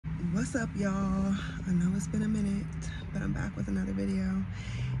What's up, y'all? I know it's been a minute, but I'm back with another video.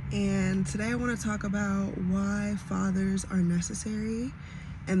 And today I want to talk about why fathers are necessary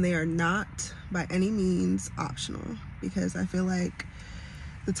and they are not by any means optional. Because I feel like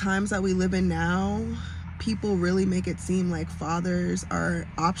the times that we live in now, people really make it seem like fathers are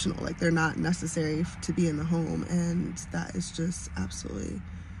optional, like they're not necessary to be in the home, and that is just absolutely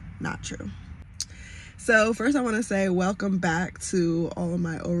not true. So first I want to say welcome back to all of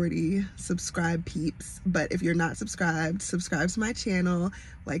my already subscribed peeps. But if you're not subscribed, subscribe to my channel,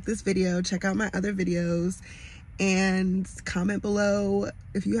 like this video, check out my other videos, and comment below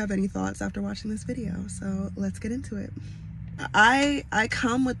if you have any thoughts after watching this video. So let's get into it. I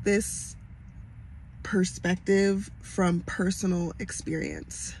come with this perspective from personal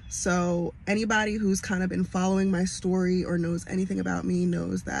experience. So anybody who's kind of been following my story or knows anything about me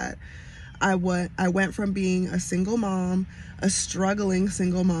knows that I went from being a single mom, a struggling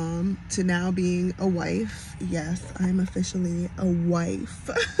single mom, to now being a wife. Yes, I'm officially a wife.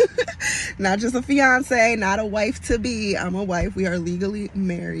 Not just a fiance, not a wife to be. I'm a wife. We are legally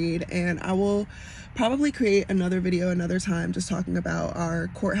married, and I will probably create another video another time just talking about our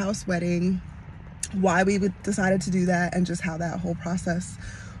courthouse wedding, why we decided to do that, and just how that whole process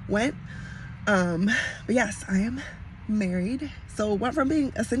went. But yes, I am married. So went from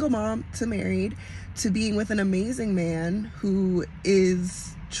being a single mom to married to being with an amazing man who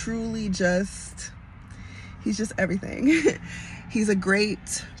is truly he's just everything. He's a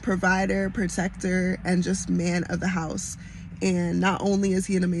great provider, protector, and just man of the house. And not only is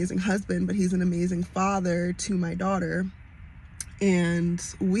he an amazing husband, but he's an amazing father to my daughter. And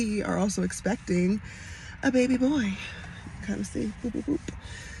we are also expecting a baby boy. Kind of see, boop, boop, boop.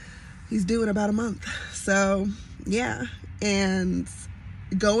 He's due in about a month. So yeah, and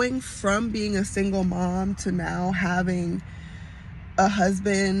going from being a single mom to now having a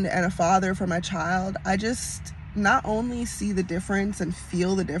husband and a father for my child, I just not only see the difference and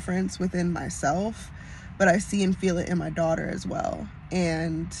feel the difference within myself, but I see and feel it in my daughter as well.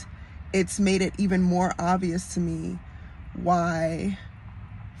 And it's made it even more obvious to me why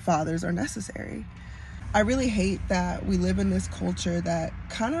fathers are necessary. I really hate that we live in this culture that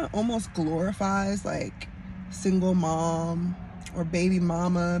kind of almost glorifies like single mom or baby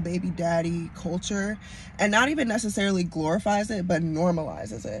mama, baby daddy culture, and not even necessarily glorifies it, but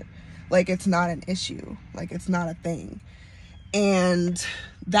normalizes it. Like it's not an issue, like it's not a thing. And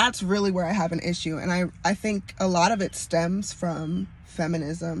that's really where I have an issue. And I think a lot of it stems from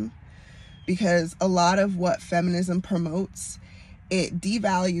feminism, because a lot of what feminism promotes, it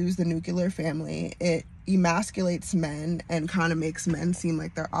devalues the nuclear family. It emasculates men and kind of makes men seem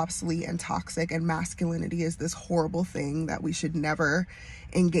like they're obsolete and toxic, and masculinity is this horrible thing that we should never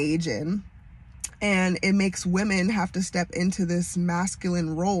engage in. And it makes women have to step into this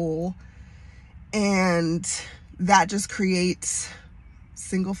masculine role, and that just creates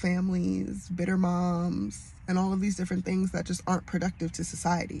single families, bitter moms, and all of these different things that just aren't productive to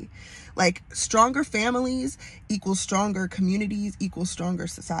society. Like stronger families equals stronger communities equals stronger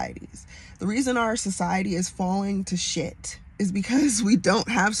societies. The reason our society is falling to shit is because we don't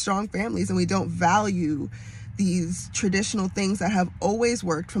have strong families and we don't value these traditional things that have always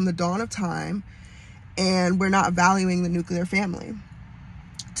worked from the dawn of time, and we're not valuing the nuclear family.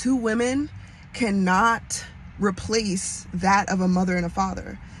 Two women cannot replace that of a mother and a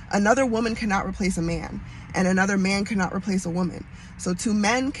father. Another woman cannot replace a man, and another man cannot replace a woman. So two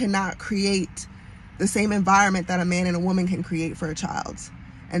men cannot create the same environment that a man and a woman can create for a child.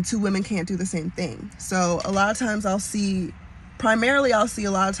 And two women can't do the same thing. So a lot of times I'll see a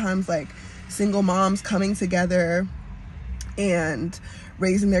lot of times like single moms coming together and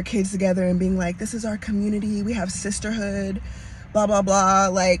raising their kids together and being like, this is our community, we have sisterhood, blah, blah, blah.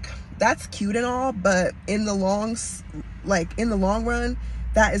 Like that's cute and all, but in the long run,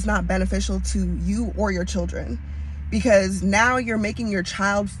 that is not beneficial to you or your children, because now you're making your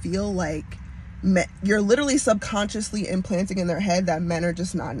child feel like you're literally subconsciously implanting in their head that men are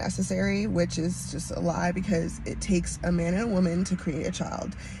just not necessary, which is just a lie, because it takes a man and a woman to create a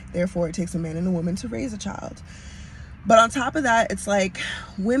child. Therefore, it takes a man and a woman to raise a child. But on top of that, it's like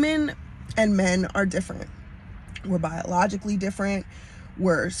women and men are different. We're biologically different.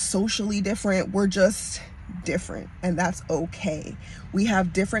 We're socially different. We're just different, and that's okay. We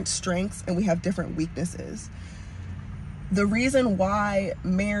have different strengths and we have different weaknesses. The reason why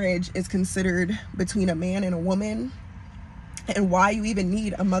marriage is considered between a man and a woman, and why you even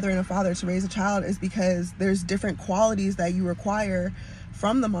need a mother and a father to raise a child, is because there's different qualities that you require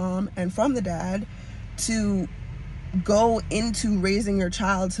from the mom and from the dad to go into raising your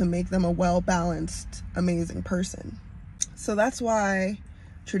child to make them a well-balanced, amazing person. So that's why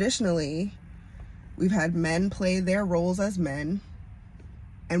traditionally, we've had men play their roles as men,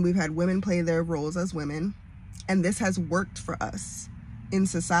 and we've had women play their roles as women. And this has worked for us in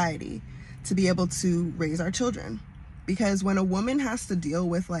society to be able to raise our children. Because when a woman has to deal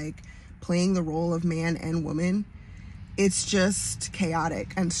with like playing the role of man and woman, it's just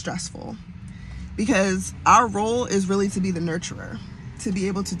chaotic and stressful. Because our role is really to be the nurturer, to be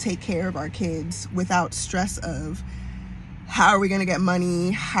able to take care of our kids without stress of how are we going to get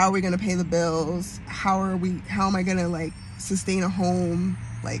money, how are we going to pay the bills, how am I going to like sustain a home,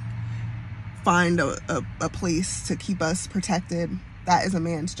 like find a place to keep us protected. That is a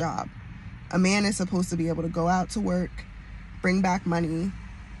man's job. A man is supposed to be able to go out to work, bring back money,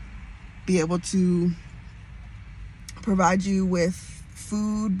 be able to provide you with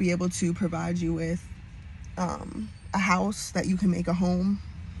food, be able to provide you with a house that you can make a home.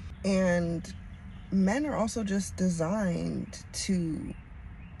 And men are also just designed to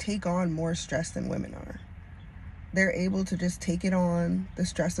take on more stress than women are. They're able to just take it on, the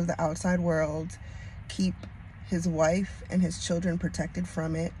stress of the outside world, keep his wife and his children protected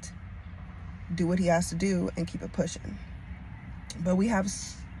from it, do what he has to do, and keep it pushing. But we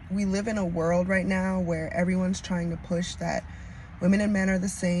live in a world right now where everyone's trying to push that women and men are the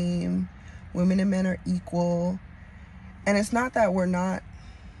same, women and men are equal. And it's not that we're not,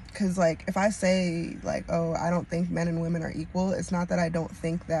 because like if I say like, oh, I don't think men and women are equal, it's not that I don't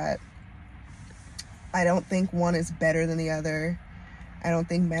think one is better than the other. I don't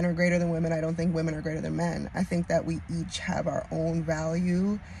think men are greater than women. I don't think women are greater than men. I think that we each have our own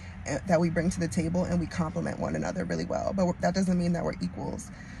value that we bring to the table, and we complement one another really well. But that doesn't mean that we're equals.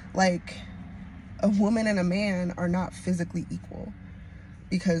 Like, a woman and a man are not physically equal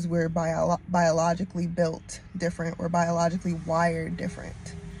because we're biologically built different. We're biologically wired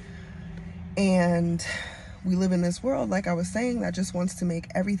different. And we live in this world, like I was saying, that just wants to make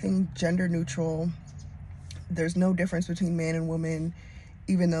everything gender neutral. There's no difference between man and woman,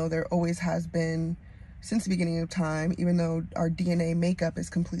 even though there always has been since the beginning of time, even though our DNA makeup is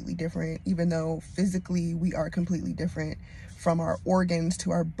completely different, even though physically we are completely different, from our organs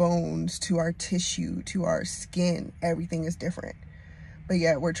to our bones to our tissue to our skin, everything is different. But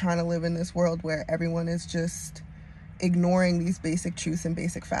yet we're trying to live in this world where everyone is just ignoring these basic truths and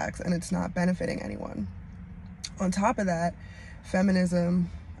basic facts, and it's not benefiting anyone. On top of that, feminism,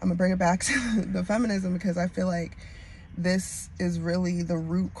 I'm gonna bring it back to the feminism, because I feel like this is really the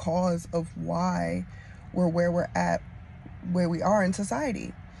root cause of why we're where we're at, where we are in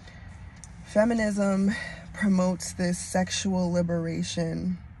society. Feminism promotes this sexual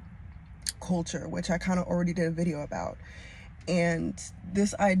liberation culture, which I kind of already did a video about. And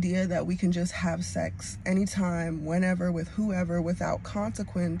this idea that we can just have sex anytime, whenever, with whoever, without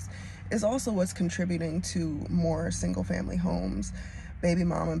consequence, is also what's contributing to more single family homes, baby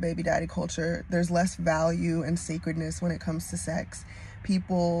mama and baby daddy culture. There's less value and sacredness when it comes to sex.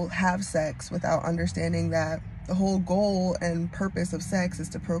 People have sex without understanding that the whole goal and purpose of sex is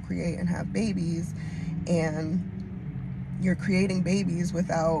to procreate and have babies, and you're creating babies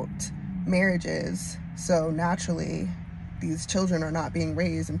without marriages. So naturally, these children are not being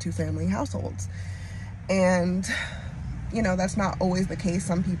raised in two-family households. And, you know, that's not always the case.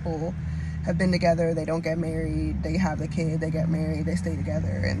 Some people have been together, they don't get married, they have the kid, they get married, they stay together,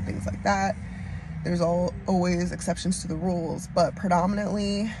 and things like that. There's always exceptions to the rules, but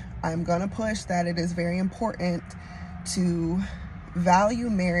predominantly, I'm gonna push that it is very important to value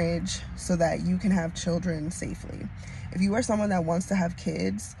marriage so that you can have children safely. If you are someone that wants to have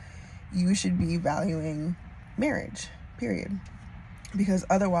kids, you should be valuing marriage, period. Because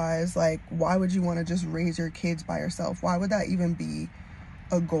otherwise, like, why would you want to just raise your kids by yourself? Why would that even be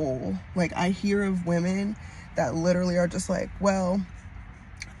a goal? Like, I hear of women that literally are just like, well,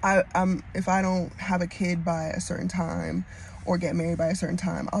 if I don't have a kid by a certain time or get married by a certain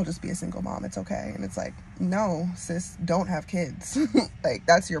time, I'll just be a single mom, it's okay. And it's like, no, sis, don't have kids. Like,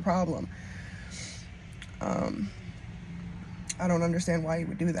 that's your problem. I don't understand why you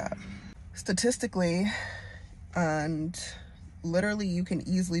would do that. Statistically, and literally you can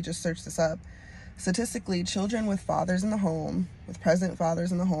easily just search this up, statistically, children with fathers in the home, with present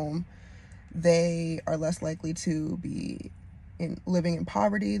fathers in the home, they are less likely to be living in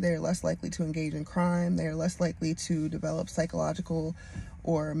poverty. They're less likely to engage in crime. They are less likely to develop psychological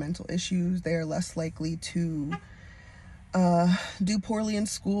or mental issues. They are less likely to do poorly in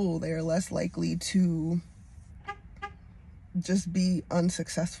school. They are less likely to just be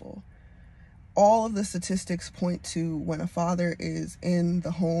unsuccessful. All of the statistics point to when a father is in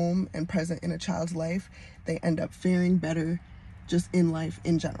the home and present in a child's life, they end up faring better just in life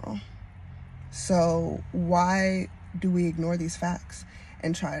in general. So why do we ignore these facts?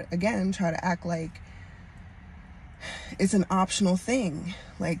 and try to act like it's an optional thing.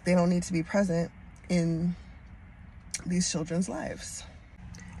 Like they don't need to be present in these children's lives.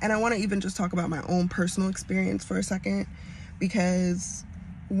 And I want to even just talk about my own personal experience for a second, because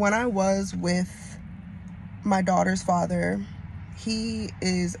when I was with my daughter's father, he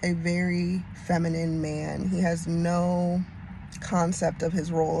is a very feminine man. He has no concept of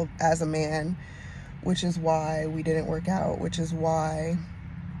his role as a man, which is why we didn't work out, which is why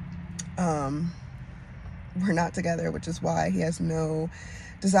we're not together, which is why he has no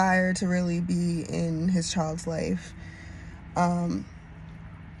desire to really be in his child's life.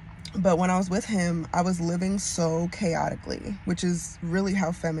 But when I was with him, I was living so chaotically, which is really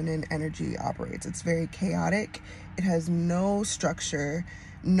how feminine energy operates. It's very chaotic. It has no structure,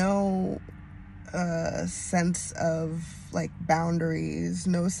 no sense of like boundaries,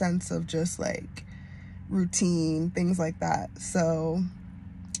 no sense of just like routine, things like that. So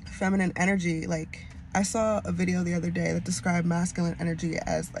feminine energy, like I saw a video the other day that described masculine energy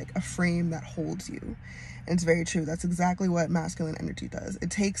as like a frame that holds you. And it's very true. That's exactly what masculine energy does.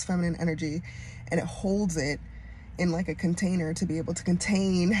 It takes feminine energy and it holds it in like a container to be able to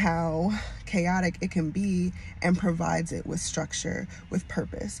contain how chaotic it can be, and provides it with structure, with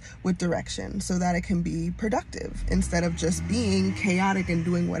purpose, with direction, so that it can be productive instead of just being chaotic and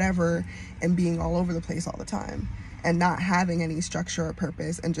doing whatever and being all over the place all the time and not having any structure or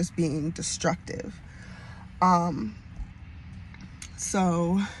purpose and just being destructive.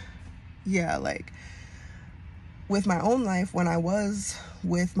 So yeah, like with my own life, when I was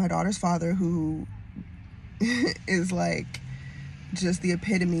with my daughter's father, who is like just the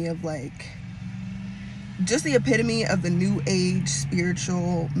epitome of the new age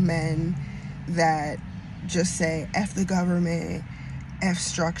spiritual men that just say F the government, F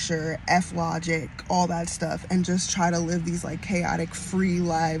structure, F logic, all that stuff, and just try to live these like chaotic free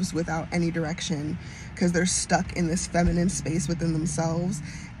lives without any direction, because they're stuck in this feminine space within themselves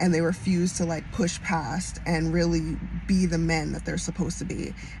and they refuse to like push past and really be the men that they're supposed to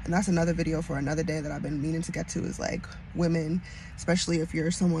be. And that's another video for another day that I've been meaning to get to, is like women, especially if you're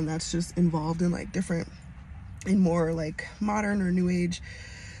someone that's just involved in like in more like modern or new age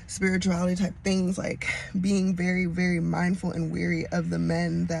spirituality type things, like being very, very mindful and wary of the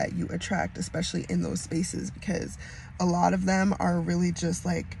men that you attract, especially in those spaces, because a lot of them are really just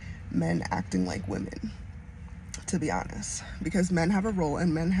like men acting like women, to be honest, because men have a role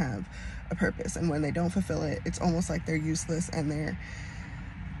and men have a purpose, and when they don't fulfill it, it's almost like they're useless and they're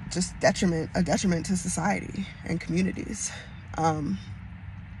just a detriment to society and communities.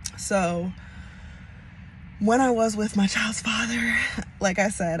 So when I was with my child's father, like I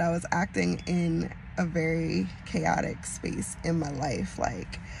said, I was acting in a very chaotic space in my life.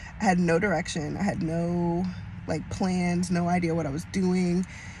 Like I had no direction. I had no like plans, no idea what I was doing,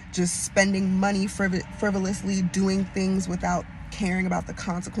 just spending money frivolously, doing things without caring about the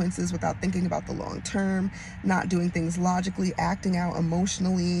consequences, without thinking about the long term, not doing things logically, acting out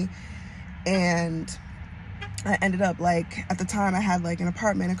emotionally. And I ended up like, at the time I had like an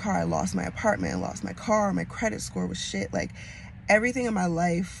apartment, a car. I lost my apartment, I lost my car, my credit score was shit. Like everything in my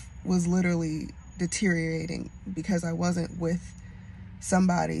life was literally deteriorating because I wasn't with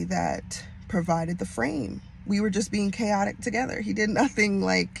somebody that provided the frame. We were just being chaotic together. He did nothing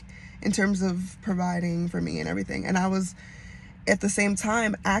like in terms of providing for me and everything. And I was at the same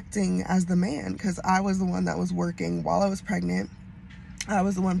time acting as the man, because I was the one that was working while I was pregnant. I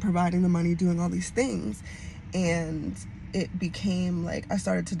was the one providing the money, doing all these things. And it became like I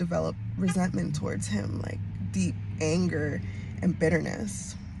started to develop resentment towards him, like deep anger and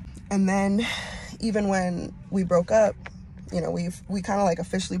bitterness. And then even when we broke up, you know, we kind of like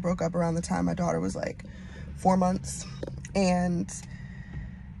officially broke up around the time my daughter was like 4 months. And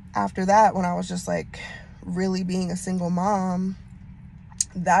after that, when I was just like really being a single mom,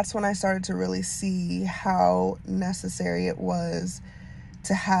 that's when I started to really see how necessary it was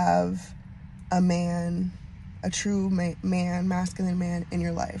to have a man, a true man, masculine man in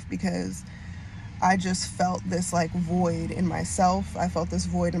your life, because I just felt this like void in myself. I felt this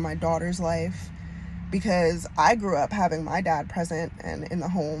void in my daughter's life, because I grew up having my dad present and in the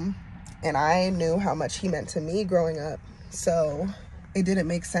home, and I knew how much he meant to me growing up. So it didn't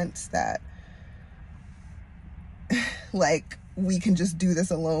make sense that like we can just do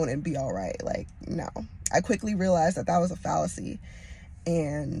this alone and be all right. Like, no. I quickly realized that that was a fallacy,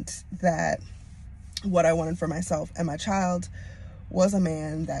 and that what I wanted for myself and my child was a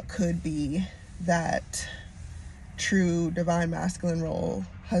man that could be that true divine masculine role,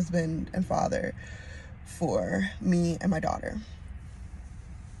 husband and father for me and my daughter.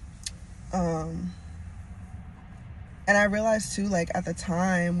 And I realized too, like, at the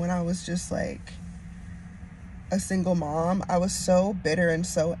time when I was just like a single mom, I was so bitter and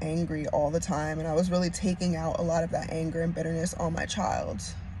so angry all the time, and I was really taking out a lot of that anger and bitterness on my child.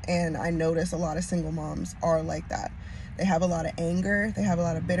 And I notice a lot of single moms are like that. They have a lot of anger, they have a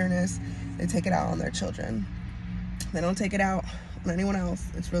lot of bitterness, they take it out on their children. They don't take it out on anyone else.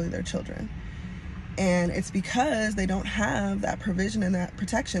 It's really their children. And it's because they don't have that provision and that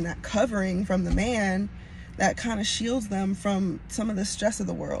protection, that covering from the man that kind of shields them from some of the stress of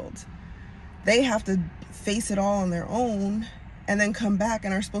the world. They have to face it all on their own and then come back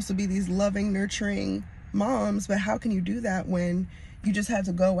and are supposed to be these loving, nurturing moms. But how can you do that when you just had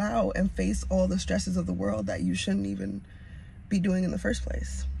to go out and face all the stresses of the world that you shouldn't even be doing in the first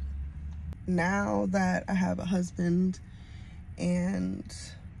place? Now that I have a husband and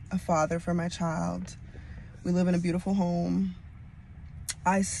a father for my child, we live in a beautiful home,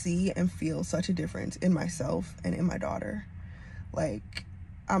 I see and feel such a difference in myself and in my daughter. Like,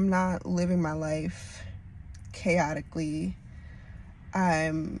 I'm not living my life chaotically.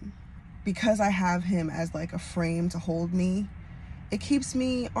 Because I have him as like a frame to hold me, it keeps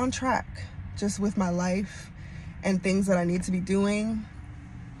me on track just with my life and things that I need to be doing.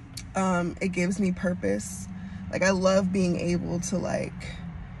 It gives me purpose. Like, I love being able to like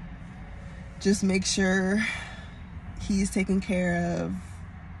just make sure he's taken care of,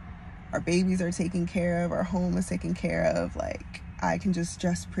 our babies are taken care of, our home is taken care of. Like, I can just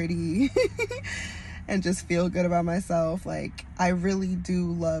dress pretty and just feel good about myself. Like, I really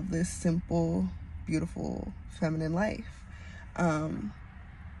do love this simple, beautiful, feminine life.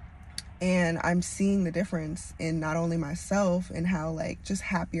 And I'm seeing the difference in not only myself and how like just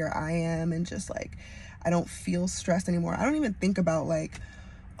happier I am, and just like I don't feel stressed anymore. I don't even think about like,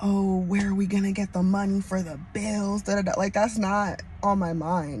 oh, where are we gonna get the money for the bills? Da, da, da. Like, that's not on my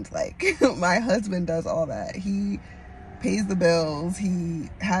mind. Like, my husband does all that. He pays the bills. He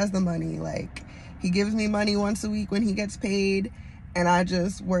has the money. Like, he gives me money once a week when he gets paid, and I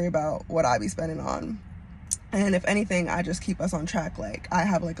just worry about what I be spending on. And if anything, I just keep us on track. Like, I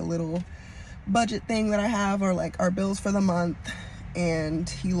have like a little budget thing that I have, or like our bills for the month, and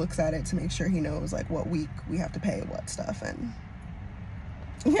he looks at it to make sure he knows like what week we have to pay what stuff. And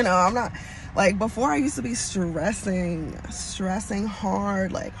you know, I'm not like, before I used to be stressing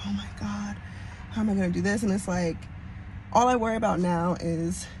hard, like, oh my God, how am I gonna do this? And it's like, all I worry about now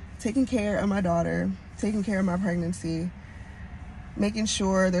is taking care of my daughter, taking care of my pregnancy, making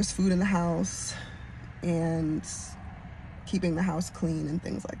sure there's food in the house, and keeping the house clean and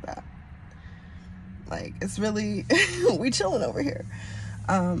things like that. Like, it's really we chilling over here.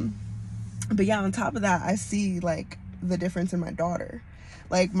 But yeah, on top of that, I see like the difference in my daughter.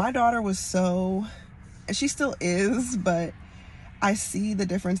 Like, my daughter was so, and she still is, but I see the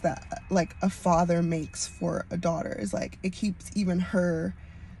difference that like a father makes for a daughter. Is like, it keeps even her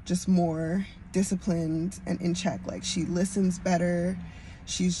just more disciplined and in check. Like, she listens better.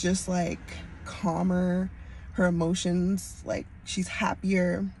 She's just like calmer. Her emotions, like, she's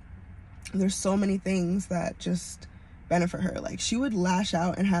happier. There's so many things that just benefit her. Like, she would lash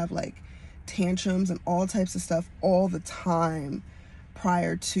out and have like tantrums and all types of stuff all the time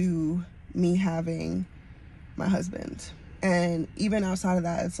prior to me having my husband. And even outside of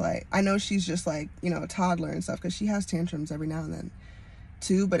that, it's like, I know she's just like, you know, a toddler and stuff, because she has tantrums every now and then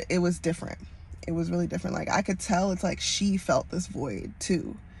too, but it was different. It was really different. Like, I could tell it's like she felt this void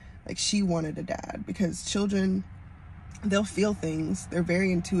too. Like, she wanted a dad, because children, they'll feel things. They're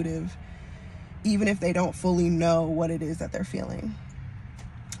very intuitive, even if they don't fully know what it is that they're feeling.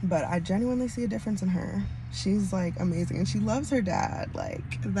 But I genuinely see a difference in her. She's like amazing, and she loves her dad.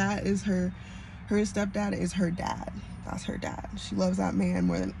 Like, that is her stepdad is her dad. That's her dad. She loves that man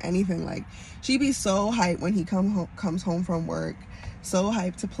more than anything. Like, she be so hyped when he comes home from work, so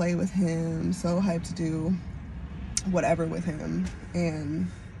hyped to play with him, so hyped to do whatever with him, and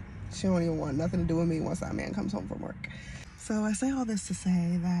she don't even want nothing to do with me once that man comes home from work. So I say all this to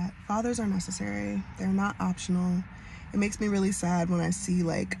say that fathers are necessary. They're not optional. It makes me really sad when I see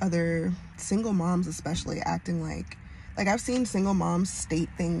like other single moms especially acting like I've seen single moms state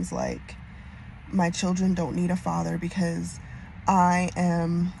things like, my children don't need a father because I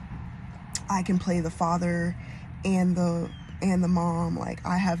can play the father and the mom. Like,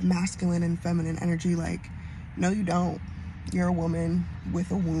 I have masculine and feminine energy. Like, no, you don't. You're a woman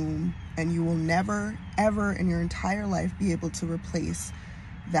with a womb, and you will never, ever in your entire life be able to replace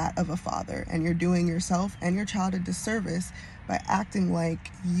that of a father. And you're doing yourself and your child a disservice by acting like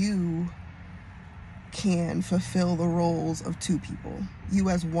you can fulfill the roles of two people. You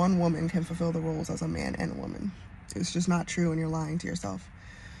as one woman can fulfill the roles as a man and a woman. It's just not true, and you're lying to yourself.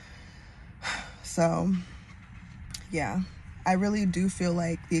 So yeah, I really do feel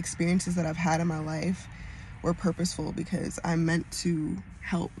like the experiences that I've had in my life were purposeful, because I'm meant to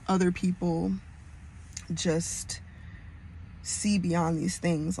help other people just see beyond these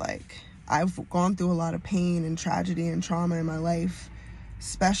things. Like, I've gone through a lot of pain and tragedy and trauma in my life,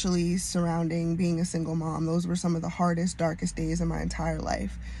 especially surrounding being a single mom. Those were some of the hardest, darkest days in my entire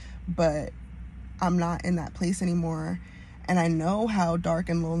life. But I'm not in that place anymore. And I know how dark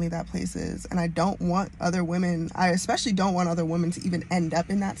and lonely that place is. And I don't want other women, I especially don't want other women to even end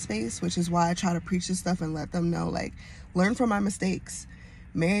up in that space, which is why I try to preach this stuff and let them know, like, learn from my mistakes.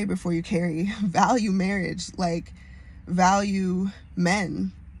 Marry before you carry. Value marriage. Like, value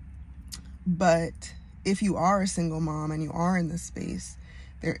men. But if you are a single mom and you are in this space,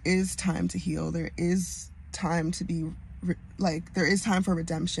 there is time to heal. There is time to be, like, there is time for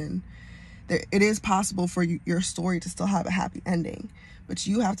redemption. It is possible for your story to still have a happy ending, but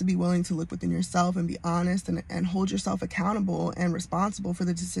you have to be willing to look within yourself and be honest and hold yourself accountable and responsible for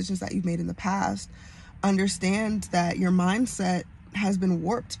the decisions that you've made in the past. Understand that your mindset has been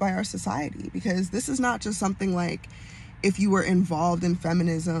warped by our society, because this is not just something like, if you were involved in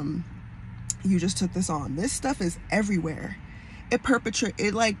feminism, you just took this on. This stuff is everywhere.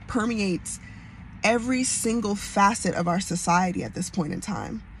 It like permeates every single facet of our society at this point in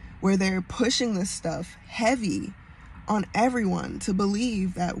time, where they're pushing this stuff heavy on everyone to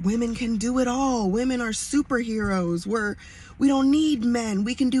believe that women can do it all. Women are superheroes. We don't need men.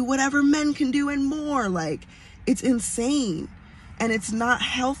 We can do whatever men can do and more. Like, it's insane, and it's not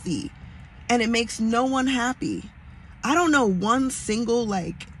healthy, and it makes no one happy. I don't know one single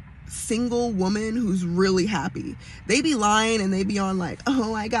woman who's really happy. They be lying and they be on like,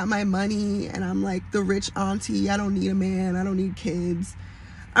 oh, I got my money and I'm like the rich auntie. I don't need a man. I don't need kids.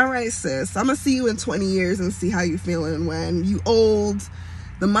 All right, sis, I'm gonna see you in 20 years and see how you feeling when you old.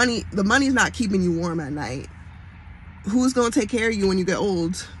 The money's not keeping you warm at night. Who's gonna take care of you when you get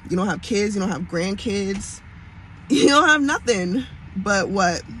old? You don't have kids, you don't have grandkids, you don't have nothing but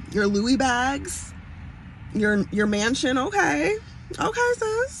what? Your Louis bags, your mansion. Okay,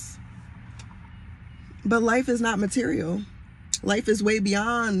 sis. But life is not material. Life is way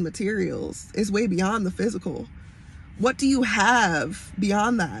beyond materials. It's way beyond the physical. What do you have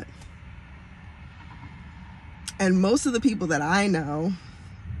beyond that? And most of the people that I know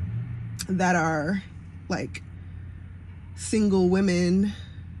that are like single women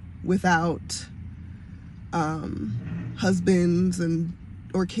without husbands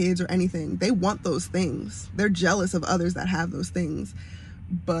or kids or anything, they want those things. They're jealous of others that have those things,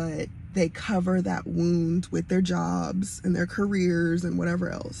 but they cover that wound with their jobs and their careers and whatever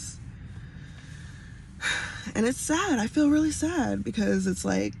else. And it's sad. I feel really sad, because it's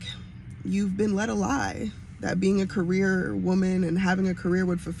like, you've been led a lie that being a career woman and having a career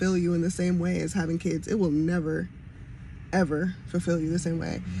would fulfill you in the same way as having kids. It will never, ever fulfill you the same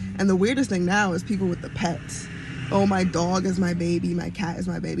way. And the weirdest thing now is people with the pets. Oh, my dog is my baby. My cat is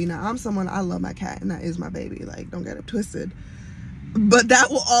my baby. Now, I love my cat, and that is my baby. Like, don't get it twisted. But that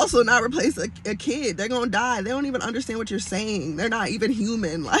will also not replace a kid. They're gonna die. They don't even understand what you're saying. They're not even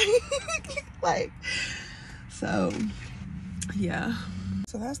human. Like, so, yeah.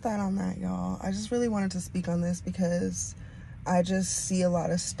 So that's that on that, y'all. I just really wanted to speak on this because I just see a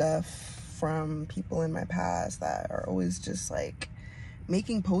lot of stuff from people in my past that are always just like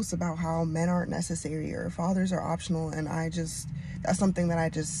making posts about how men aren't necessary or fathers are optional. And that's something that I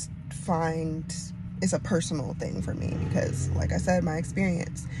just find is a personal thing for me, because like I said, my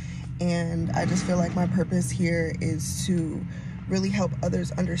experience. And I just feel like my purpose here is to really help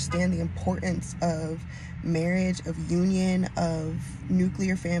others understand the importance of marriage, of union, of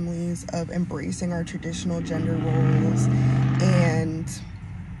nuclear families, of embracing our traditional gender roles, and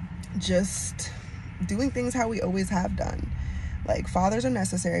just doing things how we always have done. Like, fathers are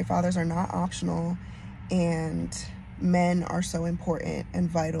necessary, fathers are not optional, and men are so important and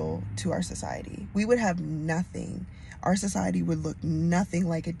vital to our society. We would have nothing. Our society would look nothing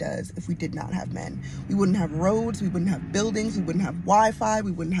like it does if we did not have men. We wouldn't have roads, we wouldn't have buildings, we wouldn't have Wi-Fi,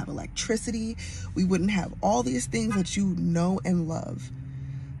 we wouldn't have electricity, we wouldn't have all these things that you know and love.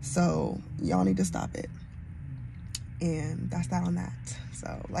 So y'all need to stop it. And that's that on that.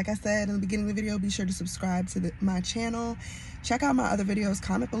 So like I said in the beginning of the video, be sure to subscribe to my channel. Check out my other videos,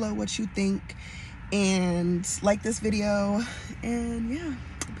 comment below what you think, and like this video. And yeah,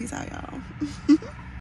 peace out, y'all.